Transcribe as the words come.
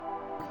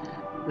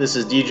This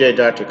is DJ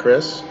Dr.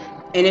 Chris.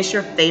 And it's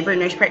your favorite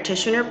nurse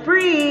practitioner,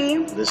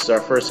 Bree. This is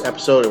our first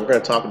episode, and we're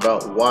going to talk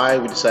about why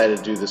we decided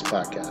to do this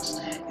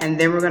podcast. And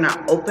then we're going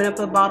to open up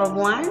a bottle of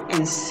wine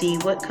and see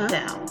what comes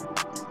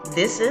out.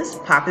 This is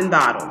Poppin'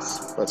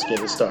 Bottles. Let's get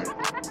it started.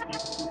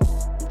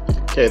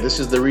 Okay, this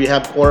is the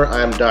Rehab Corner.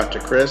 I'm Dr.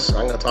 Chris.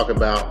 I'm going to talk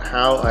about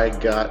how I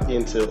got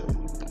into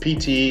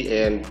PT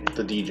and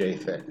the DJ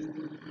thing.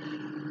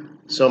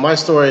 So my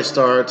story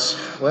starts,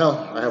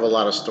 I have a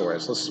lot of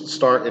stories. Let's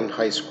start in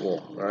high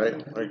school, all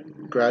right? I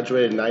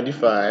graduated in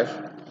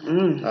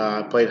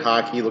 95. Played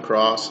hockey,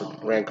 lacrosse,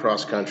 ran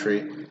cross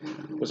country.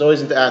 Was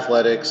always into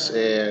athletics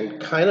and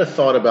kind of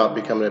thought about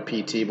becoming a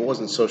PT, but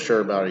wasn't so sure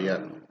about it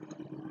yet.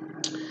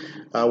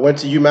 Went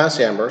to UMass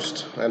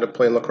Amherst. I ended up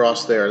playing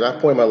lacrosse there. At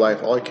that point in my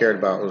life, all I cared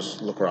about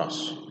was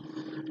lacrosse.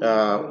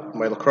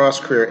 My lacrosse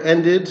career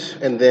ended,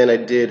 and then I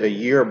did a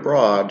year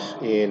abroad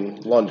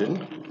in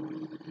London.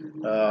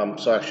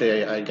 So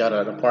actually, I got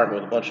an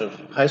apartment with a bunch of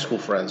high school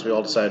friends. We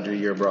all decided to do a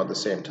year abroad at the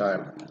same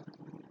time.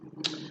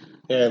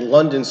 And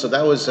London, so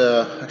that was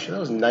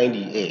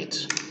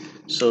 98.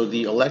 So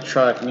the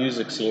electronic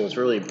music scene was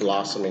really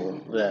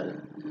blossoming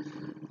then.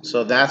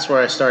 So that's where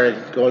I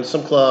started going to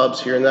some clubs,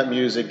 hearing that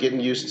music,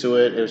 getting used to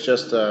it. It was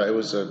just, it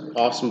was an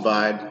awesome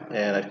vibe,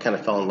 and I kind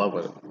of fell in love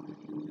with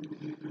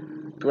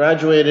it.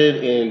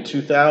 Graduated in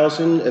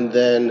 2000 and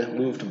then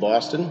moved to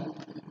Boston.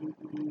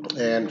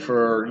 And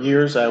for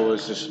years I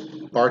was just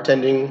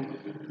bartending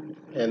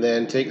and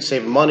then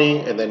saving money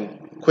and then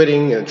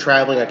quitting and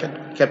traveling. I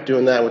kept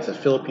doing that with the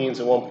Philippines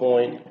at one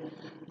point.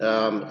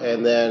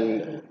 And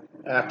then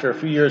after a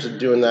few years of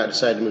doing that, I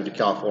decided to move to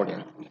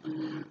California.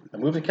 I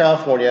moved to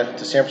California,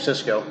 to San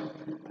Francisco.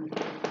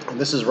 And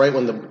this is right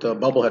when the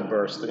bubble had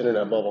burst, the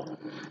internet bubble.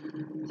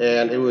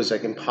 And it was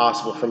like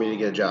impossible for me to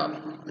get a job.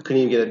 I couldn't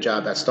even get a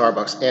job at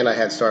Starbucks, and I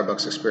had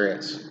Starbucks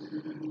experience.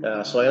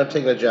 So I ended up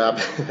taking a job.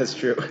 That's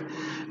true.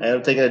 I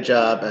ended up taking a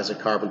job as a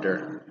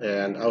carpenter,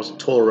 and I was a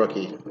total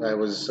rookie. I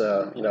was,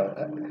 I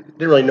didn't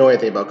really know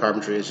anything about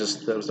carpentry. It's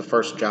just that was the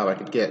first job I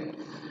could get.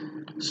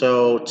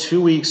 So 2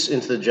 weeks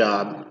into the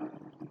job,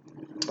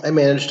 I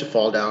managed to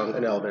fall down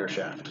an elevator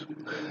shaft.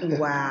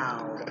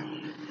 Wow.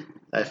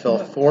 I fell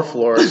 4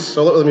 floors.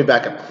 So let me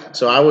back up.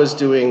 So I was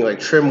doing like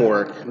trim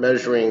work,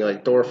 measuring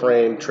like door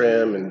frame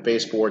trim and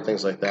baseboard,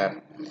 things like that.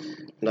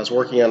 And I was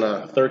working on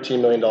a $13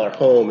 million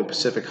home in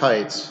Pacific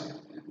Heights.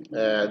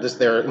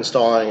 They're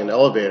installing an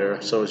elevator,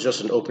 so it was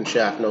just an open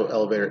shaft, no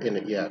elevator in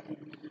it yet.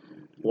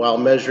 While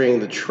measuring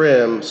the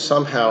trim,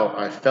 somehow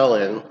I fell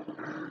in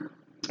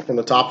from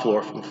the top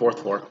floor, from the 4th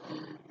floor.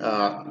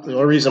 The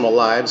only reason I'm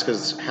alive is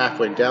because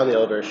halfway down the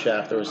elevator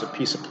shaft, there was a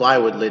piece of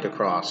plywood laid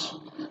across.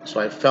 So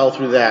I fell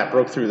through that,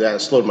 broke through that, it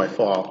slowed my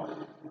fall.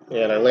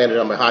 And I landed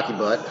on my hockey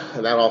butt,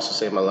 and that also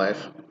saved my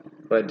life.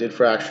 But I did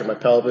fracture my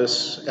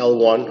pelvis,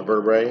 L1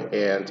 vertebrae,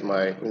 and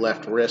my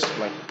left wrist.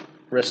 My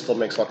wrist still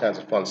makes all kinds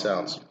of fun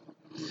sounds.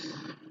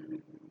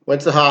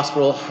 Went to the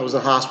hospital. I was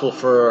in the hospital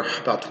for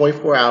about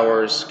 24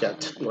 hours,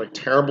 got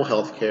terrible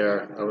health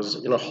care. I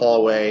was in a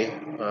hallway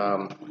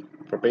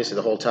for basically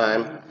the whole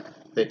time.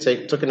 They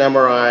took an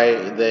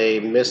MRI. They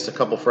missed a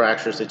couple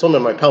fractures. They told me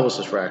my pelvis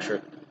was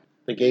fractured.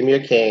 They gave me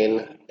a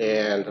cane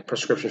and a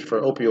prescription for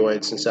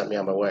opioids and sent me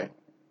on my way.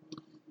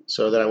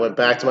 So then I went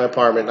back to my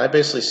apartment, and I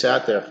basically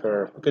sat there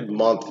for a good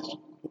month.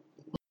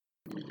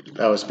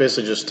 I was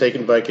basically just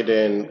taking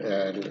Vicodin,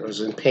 and I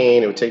was in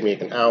pain. It would take me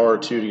like an hour or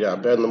two to get out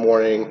of bed in the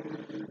morning.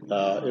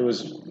 It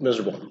was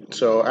miserable.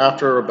 So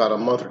after about a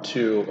month or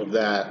two of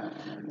that,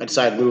 I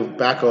decided to move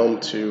back home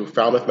to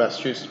Falmouth,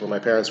 Massachusetts, where my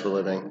parents were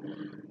living,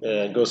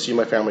 and go see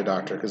my family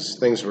doctor because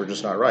things were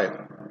just not right.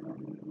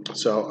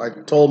 So I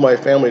told my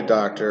family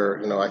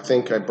doctor, I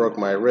think I broke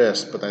my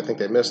wrist, but I think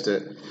they missed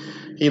it.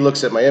 He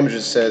looks at my images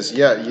and says,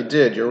 yeah, you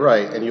did, you're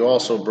right, and you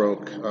also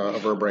broke a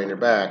vertebrae in your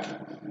back.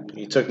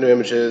 He took new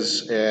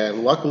images,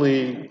 and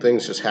luckily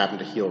things just happened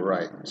to heal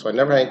right. So I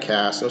never had a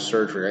cast, no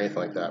surgery or anything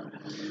like that.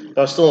 But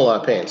I was still in a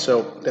lot of pain.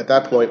 So at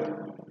that point,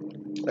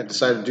 I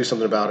decided to do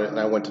something about it, and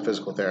I went to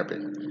physical therapy.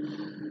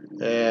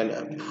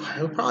 And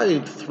probably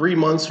 3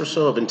 months or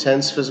so of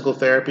intense physical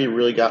therapy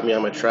really got me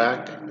on my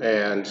track,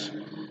 and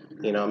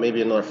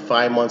maybe another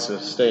 5 months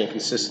of staying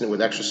consistent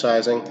with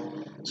exercising.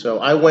 So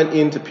I went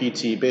into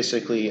PT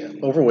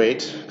basically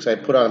overweight because I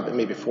put on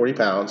maybe 40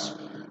 pounds,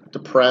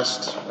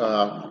 depressed.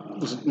 I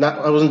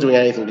wasn't doing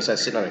anything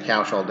besides sitting on a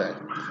couch all day.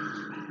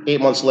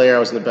 8 months later, I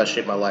was in the best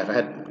shape of my life. I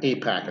had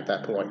 8-pack at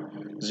that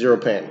point, 0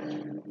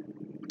 pain.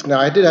 Now,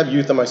 I did have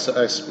youth on my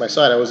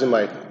side. I was in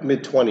my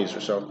mid-20s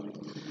or so.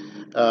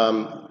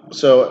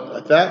 So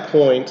at that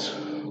point,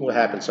 what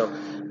happened? So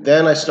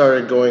then I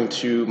started going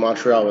to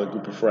Montreal with a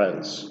group of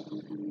friends.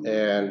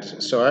 And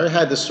so I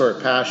had this sort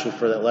of passion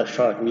for the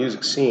electronic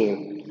music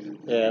scene.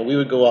 And we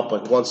would go up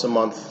like once a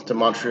month to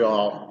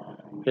Montreal,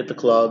 hit the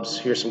clubs,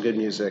 hear some good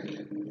music.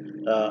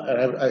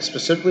 And I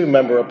specifically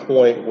remember a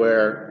point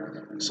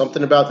where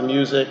something about the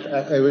music,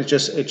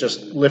 it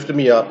just lifted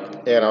me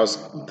up, and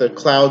the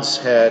clouds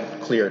had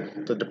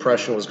cleared, the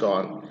depression was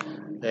gone,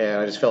 and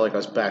I just felt like I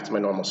was back to my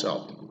normal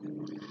self.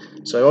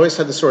 So I always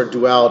had this sort of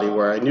duality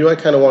where I knew I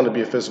kind of wanted to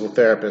be a physical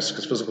therapist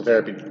because physical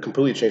therapy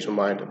completely changed my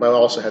mind, but I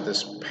also had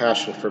this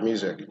passion for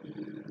music.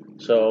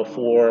 So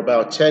for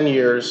about 10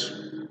 years,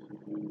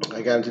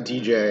 I got into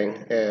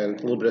DJing and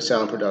a little bit of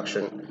sound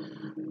production.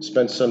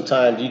 Spent some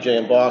time DJing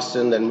in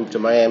Boston, then moved to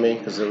Miami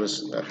because it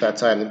was at that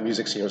time the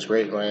music scene was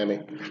great in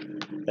Miami.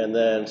 And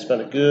then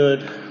spent a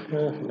good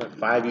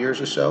 5 years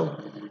or so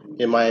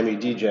in Miami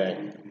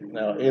DJing.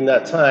 Now, in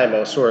that time, I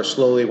was sort of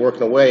slowly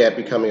working away at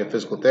becoming a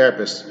physical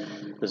therapist,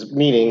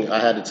 meaning I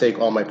had to take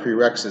all my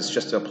prerequisites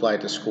just to apply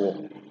to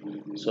school.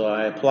 So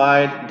I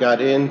applied,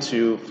 got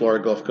into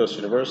Florida Gulf Coast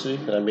University,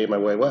 and I made my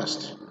way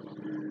west.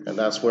 And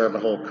that's where my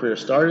whole career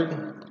started.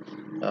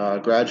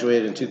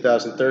 Graduated in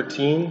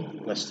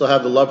 2013. I still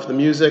have the love for the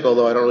music,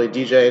 although I don't really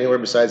DJ anywhere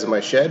besides in my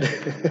shed.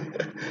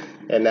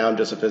 And now I'm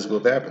just a physical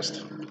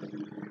therapist.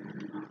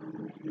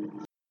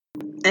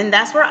 And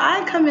that's where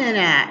I come in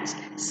at.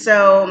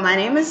 So my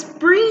name is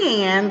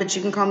Brianne, but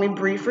you can call me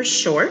Bree for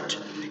short.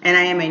 And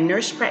I am a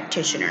nurse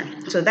practitioner.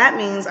 So that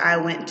means I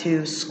went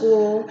to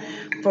school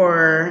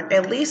for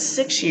at least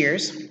 6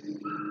 years.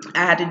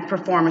 I had to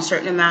perform a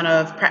certain amount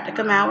of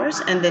practicum hours,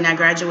 and then I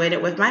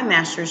graduated with my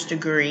master's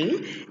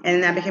degree,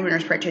 and I became a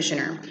nurse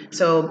practitioner.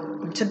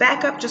 So to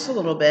back up just a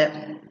little bit,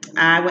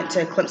 I went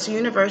to Clemson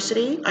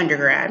University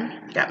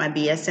undergrad, got my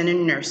BSN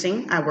in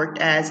nursing. I worked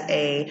as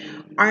a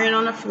RN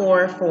on the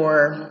floor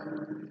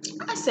for,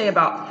 I'd say,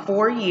 about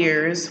 4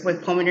 years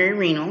with pulmonary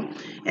renal,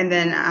 and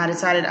then I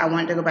decided I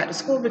wanted to go back to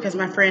school because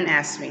my friend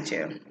asked me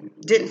to.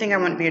 Didn't think I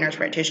wanted to be a nurse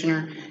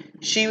practitioner.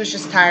 She was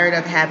just tired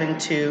of having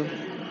to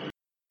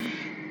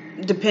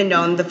depend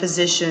on the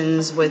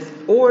physicians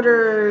with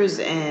orders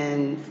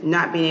and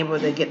not being able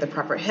to get the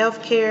proper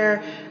health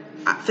care.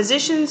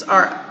 Physicians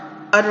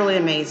are utterly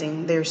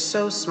amazing. They're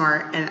so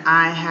smart, and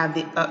I have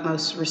the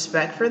utmost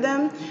respect for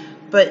them.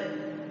 But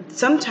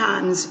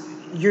sometimes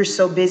you're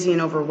so busy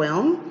and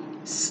overwhelmed,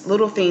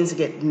 little things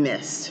get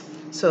missed.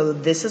 So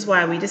this is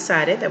why we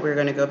decided that we were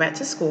going to go back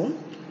to school,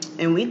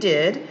 and we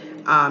did.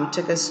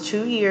 Took us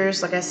 2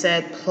 years, like I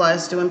said,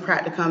 plus doing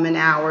practicum and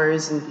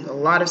hours and a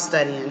lot of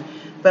studying.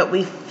 But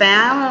we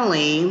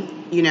finally,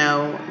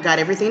 got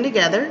everything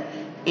together,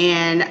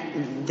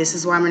 and this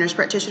is why I'm a nurse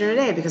practitioner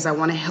today, because I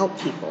want to help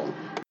people.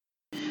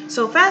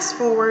 So fast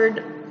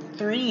forward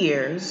 3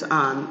 years,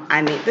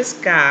 I met this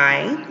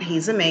guy.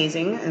 He's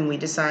amazing, and we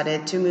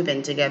decided to move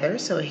in together,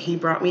 so he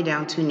brought me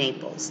down to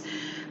Naples.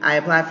 I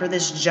applied for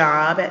this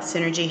job at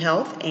Synergy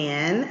Health,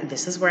 and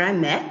this is where I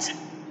met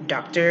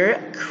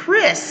Dr.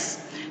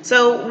 Chris.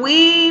 So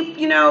we,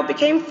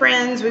 became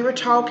friends. We were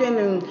talking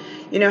and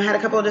had a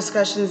couple of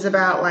discussions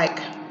about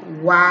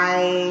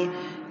why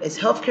is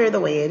healthcare the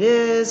way it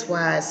is,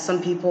 why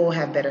some people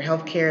have better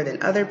healthcare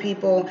than other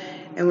people.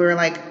 And we were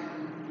like,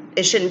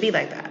 it shouldn't be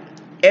like that.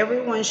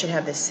 Everyone should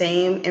have the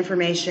same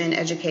information,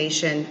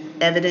 education,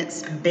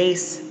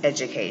 evidence-based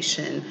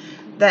education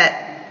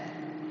that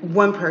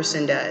one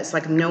person does.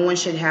 No one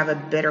should have a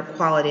better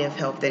quality of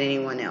health than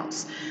anyone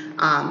else.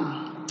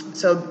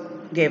 So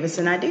gave us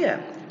an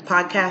idea.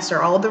 Podcasts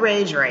are all the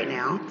rage right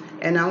now.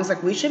 And I was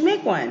like, we should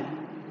make one.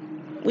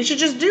 We should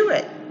just do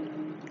it.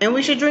 And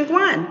we should drink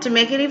wine to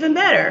make it even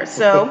better.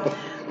 So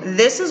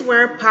this is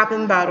where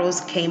Poppin'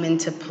 Bottles came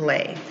into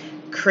play.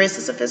 Chris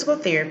is a physical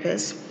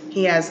therapist.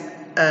 He's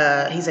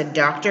a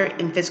doctor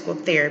in physical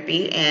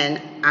therapy,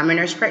 and I'm a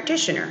nurse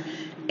practitioner.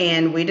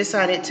 And we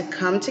decided to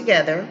come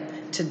together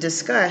to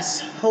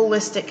discuss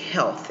holistic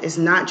health. It's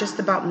not just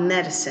about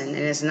medicine, and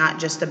it's not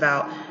just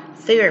about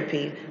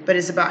therapy, but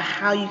it's about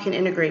how you can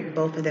integrate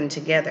both of them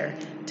together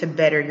to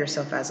better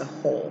yourself as a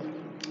whole.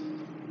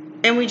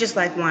 And we just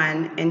like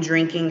wine, and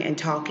drinking and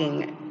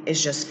talking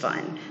is just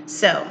fun.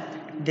 So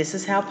this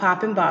is how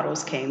Poppin'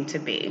 Bottles came to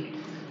be.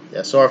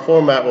 Yeah, so our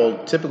format will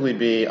typically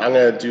be, I'm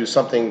going to do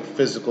something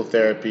physical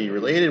therapy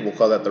related. We'll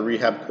call that the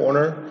Rehab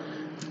Corner.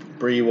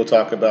 Bree will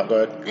talk about,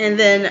 go ahead. And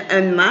then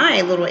in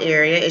my little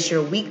area is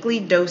your weekly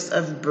dose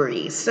of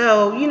Bree.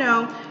 So,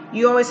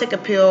 you always take a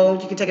pill.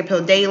 You can take a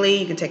pill daily.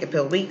 You can take a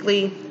pill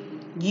weekly.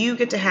 You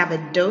get to have a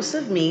dose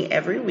of me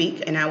every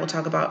week, and I will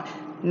talk about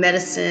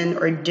medicine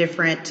or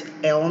different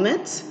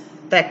ailments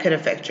that could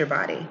affect your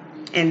body.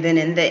 And then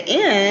in the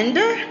end...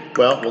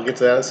 Well, we'll get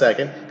to that in a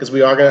second, because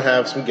we are going to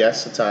have some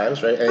guests at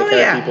times, right? Any kind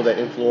of people that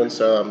influence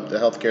the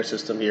healthcare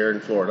system here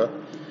in Florida.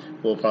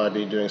 We'll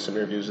probably be doing some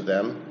interviews with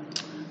them.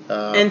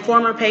 And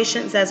former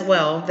patients as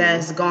well that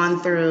has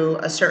gone through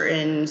a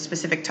certain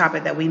specific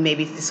topic that we may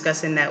be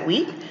discussing that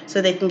week,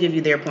 so they can give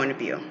you their point of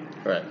view.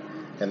 Right.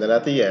 And then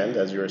at the end,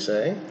 as you were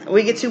saying,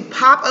 we get to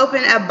pop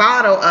open a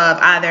bottle of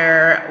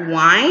either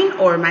wine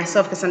or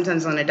myself, because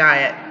sometimes on a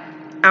diet,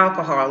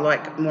 alcohol,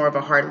 like more of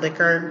a hard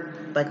liquor,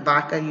 like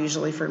vodka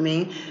usually for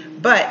me.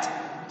 But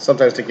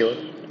sometimes tequila.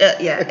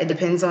 Yeah, it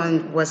depends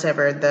on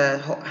whatever the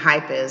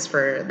hype is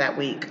for that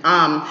week.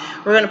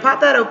 We're going to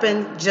pop that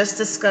open, just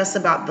discuss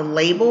about the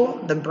label,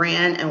 the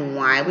brand, and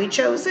why we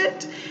chose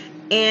it,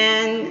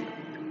 and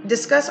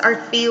discuss our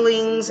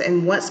feelings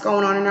and what's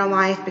going on in our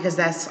life, because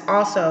that's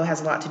also has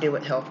a lot to do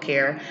with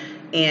healthcare.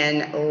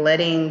 and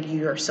letting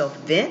yourself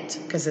vent,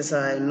 because it's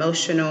an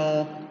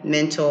emotional,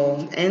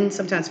 mental, and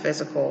sometimes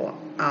physical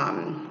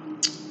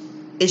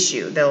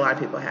issue that a lot of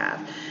people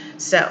have.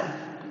 So,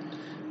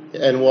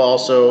 And we'll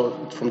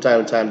also, from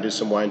time to time, do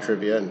some wine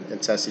trivia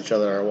and test each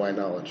other on our wine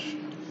knowledge.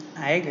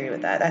 I agree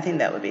with that. I think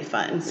that would be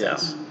fun. So,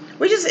 Yes.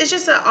 it's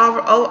just an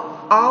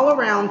all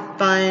around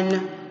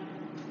fun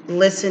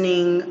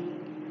listening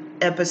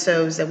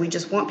episodes that we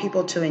just want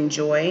people to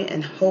enjoy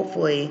and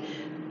hopefully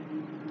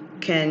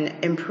can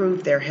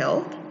improve their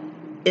health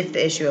if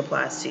the issue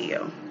applies to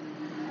you.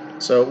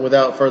 So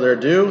without further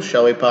ado,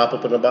 shall we pop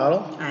open a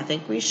bottle? I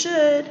think we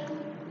should.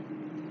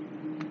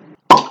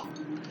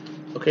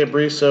 Okay,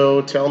 Bree,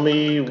 so tell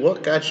me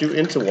what got you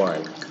into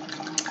wine?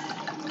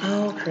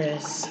 Oh,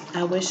 Chris,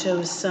 I wish it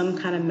was some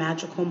kind of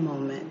magical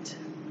moment,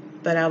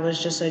 but I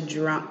was just a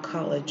drunk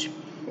college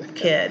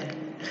kid.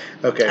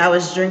 Okay. I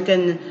was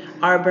drinking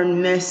Arbor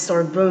Mist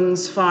or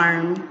Boone's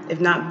Farm, if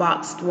not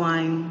boxed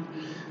wine.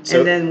 So-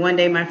 and then one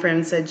day my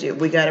friend said,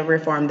 we got to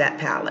reform that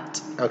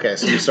palate. Okay,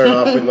 so you started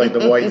off with like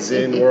the white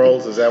Zin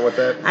world. Is that what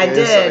that I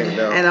is? did,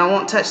 No. and I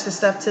won't touch the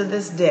stuff to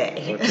this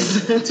day.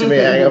 Too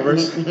many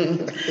hangovers?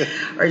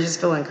 Or just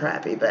feeling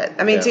crappy. But,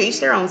 I mean, Yeah. to each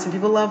their own. Some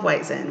people love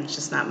white Zin. It's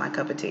just not my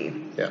cup of tea.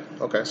 Yeah,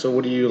 okay. So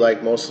what do you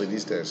like mostly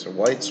these days? So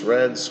whites,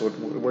 reds?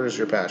 Where is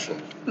your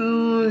passion?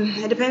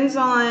 It depends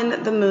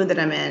on the mood that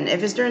I'm in.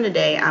 If it's during the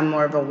day, I'm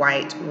more of a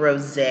white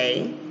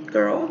rosé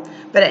girl.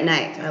 But at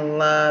night, I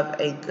love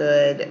a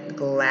good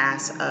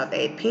glass of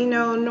a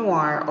Pinot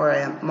Noir or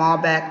a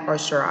Malbec or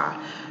Syrah.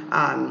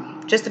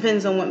 Just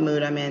depends on what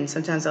mood I'm in.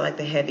 Sometimes I like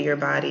the heavier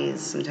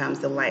bodies, sometimes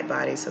the light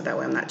bodies, so that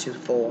way I'm not too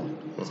full.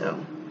 Mm-hmm. So,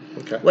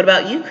 Okay. what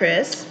about you,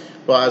 Chris?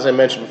 Well, as I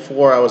mentioned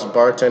before, I was a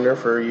bartender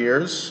for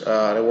years.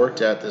 I worked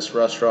at this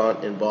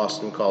restaurant in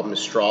Boston called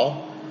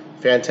Mistral.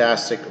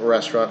 Fantastic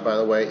restaurant, by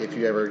the way. If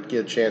you ever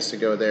get a chance to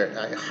go there,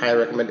 I highly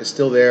recommend it. It's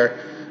still there.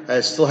 I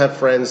still have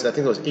friends. I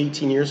think it was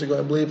 18 years ago,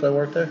 I believe, I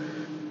worked there.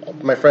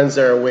 My friends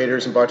there,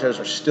 waiters and bartenders,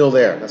 are still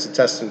there. That's a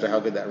testament to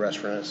how good that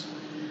restaurant is.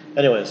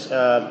 Anyways,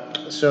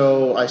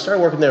 so I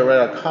started working there right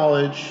out of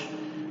college,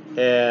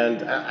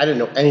 and I didn't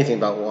know anything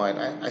about wine.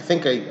 I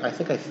think I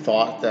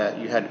thought that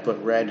you had to put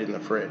red in the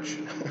fridge.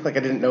 Like I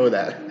didn't know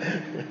that.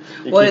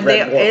 Well,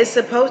 it's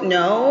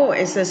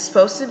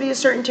supposed to be a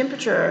certain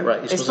temperature.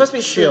 Right, It's supposed to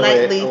be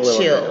slightly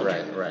chilled.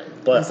 Right.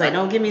 But It's like,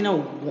 don't give me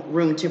no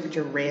room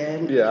temperature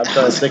red. yeah, I'm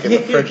trying to stick in the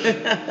fridge.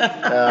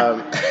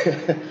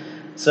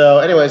 So,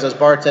 anyways, I was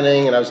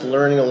bartending and I was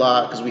learning a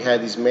lot because we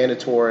had these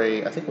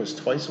mandatory, I think it was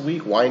twice a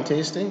week, wine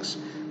tastings.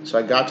 So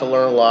I got to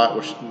learn a lot,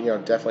 which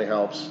definitely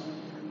helps.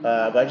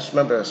 But I just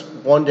remember this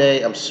one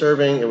day I'm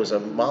serving. It was a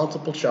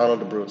Montepulciano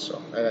d'Abruzzo,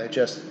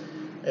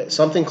 and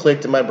something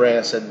clicked in my brain.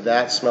 I said,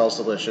 "That smells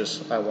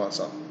delicious. I want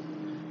some."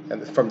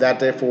 And from that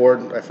day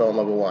forward, I fell in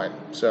love with wine.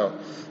 So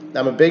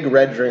I'm a big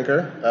red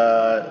drinker.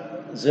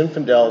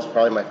 Zinfandel is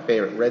probably my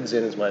favorite. Red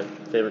Zin is my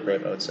favorite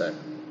grape, I would say.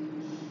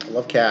 I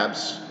love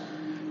cabs.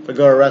 If I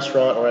go to a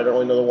restaurant or I don't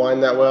really know the wine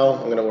that well,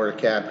 I'm going to order a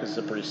cab because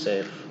it's pretty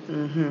safe.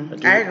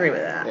 Mm-hmm. I agree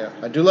with that. Yeah,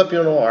 I do love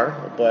Pinot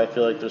Noir, but I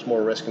feel like there's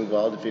more risk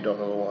involved if you don't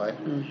know the wine.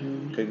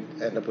 Mm-hmm. You could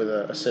end up with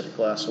a acidic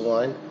glass of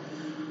wine.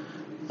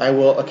 I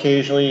will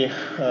occasionally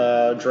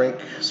drink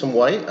some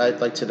white.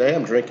 Like today,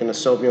 I'm drinking a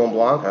Sauvignon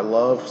Blanc. I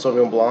love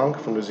Sauvignon Blanc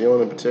from New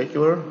Zealand in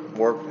particular,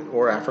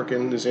 or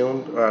African New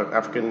Zealand,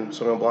 African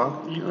Sauvignon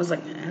Blanc. It was like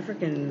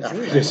African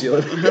New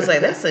Zealand. I was like,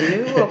 that's a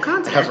new little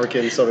concept.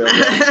 African Sauvignon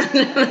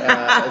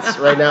Blanc.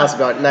 Right now it's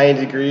about 90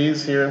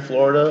 degrees here in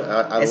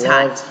Florida. I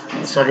love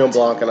Sauvignon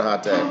Blanc on a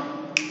hot day.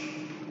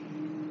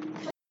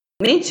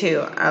 Me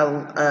too.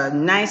 A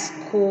nice,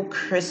 cool,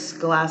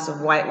 crisp glass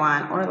of white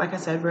wine, or like I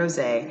said,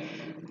 rosé,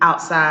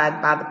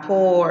 outside by the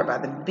pool or by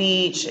the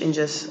beach, and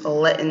just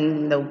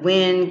letting the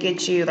wind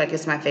get you. Like,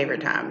 it's my favorite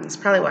time. It's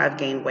probably why I've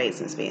gained weight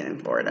since being in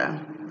Florida.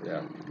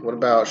 Yeah. What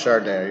about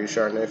Chardonnay? Are you a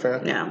Chardonnay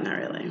fan? No, not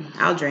really.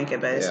 I'll drink it,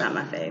 but it's not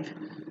my fave.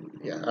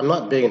 Yeah, I'm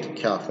not big into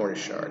California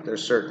Chard.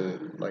 There's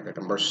certain, like a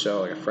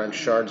Merceau, like a French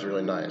Chard's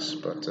really nice,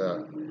 but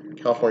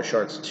California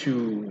Chard's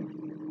too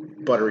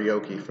buttery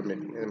oaky for me,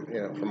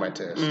 for my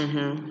taste.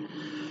 Mm-hmm.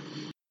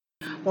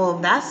 Well,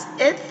 that's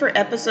it for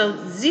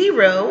episode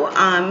 0.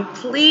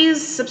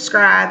 Please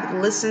subscribe,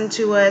 listen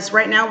to us.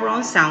 Right now we're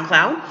on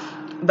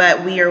SoundCloud,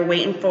 but we are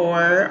waiting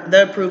for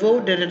the approval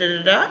for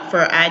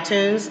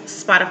iTunes,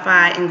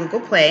 Spotify, and Google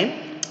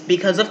Play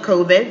because of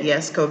COVID.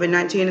 Yes,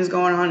 COVID-19 is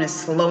going on. It's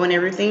slowing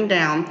everything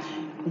down.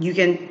 You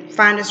can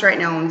find us right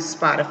now on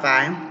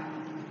Spotify.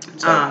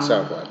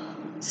 SoundCloud.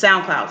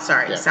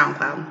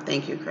 SoundCloud.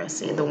 Thank you,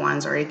 Chrissy. The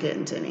one's already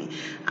getting to me.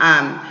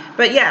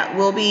 But yeah,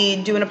 we'll be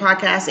doing a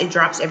podcast. It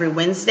drops every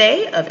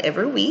Wednesday of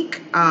every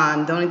week.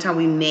 The only time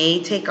we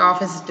may take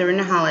off is during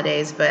the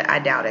holidays, but I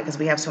doubt it because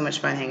we have so much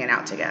fun hanging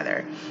out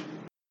together.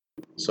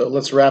 So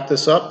let's wrap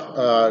this up.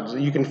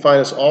 You can find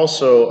us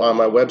also on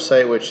my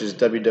website, which is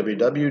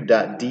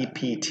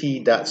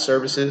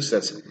www.dpt.services.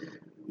 That's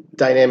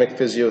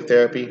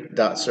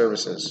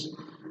dynamicphysiotherapy.services.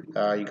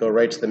 You go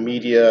right to the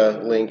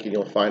media link and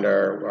you'll find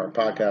our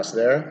podcast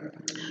there.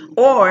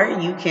 Or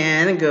you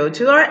can go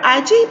to our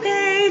IG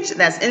page.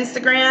 That's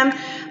Instagram.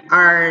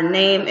 Our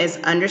name is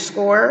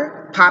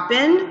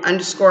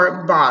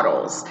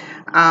 _poppin_bottles.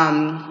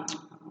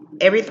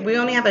 We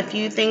only have a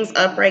few things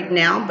up right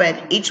now, but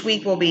each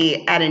week we'll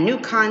be adding new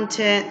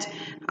content,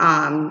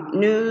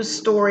 news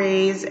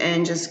stories,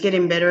 and just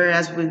getting better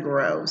as we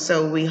grow.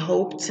 So we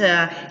hope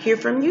to hear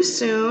from you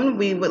soon.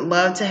 We would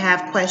love to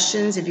have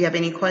questions. If you have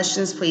any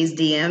questions, please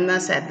DM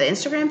us at the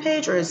Instagram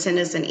page or send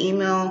us an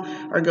email,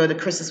 or go to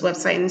Chris's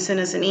website and send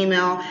us an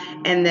email.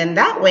 And then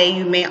that way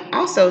you may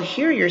also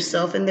hear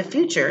yourself in the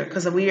future,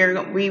 because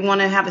we want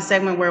to have a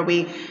segment where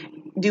we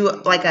do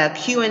like a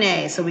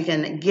Q&A, so we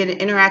can get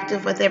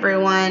interactive with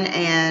everyone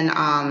and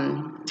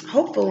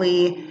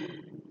hopefully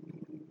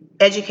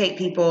educate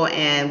people,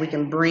 and we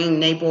can bring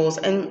Naples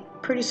and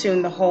pretty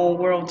soon the whole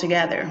world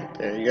together.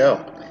 There you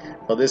go.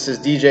 Well, this is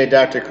DJ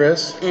Dr.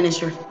 Chris. And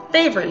it's your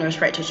favorite nurse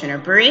practitioner,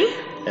 Bree.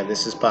 And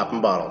this is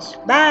Poppin' Bottles.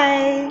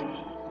 Bye.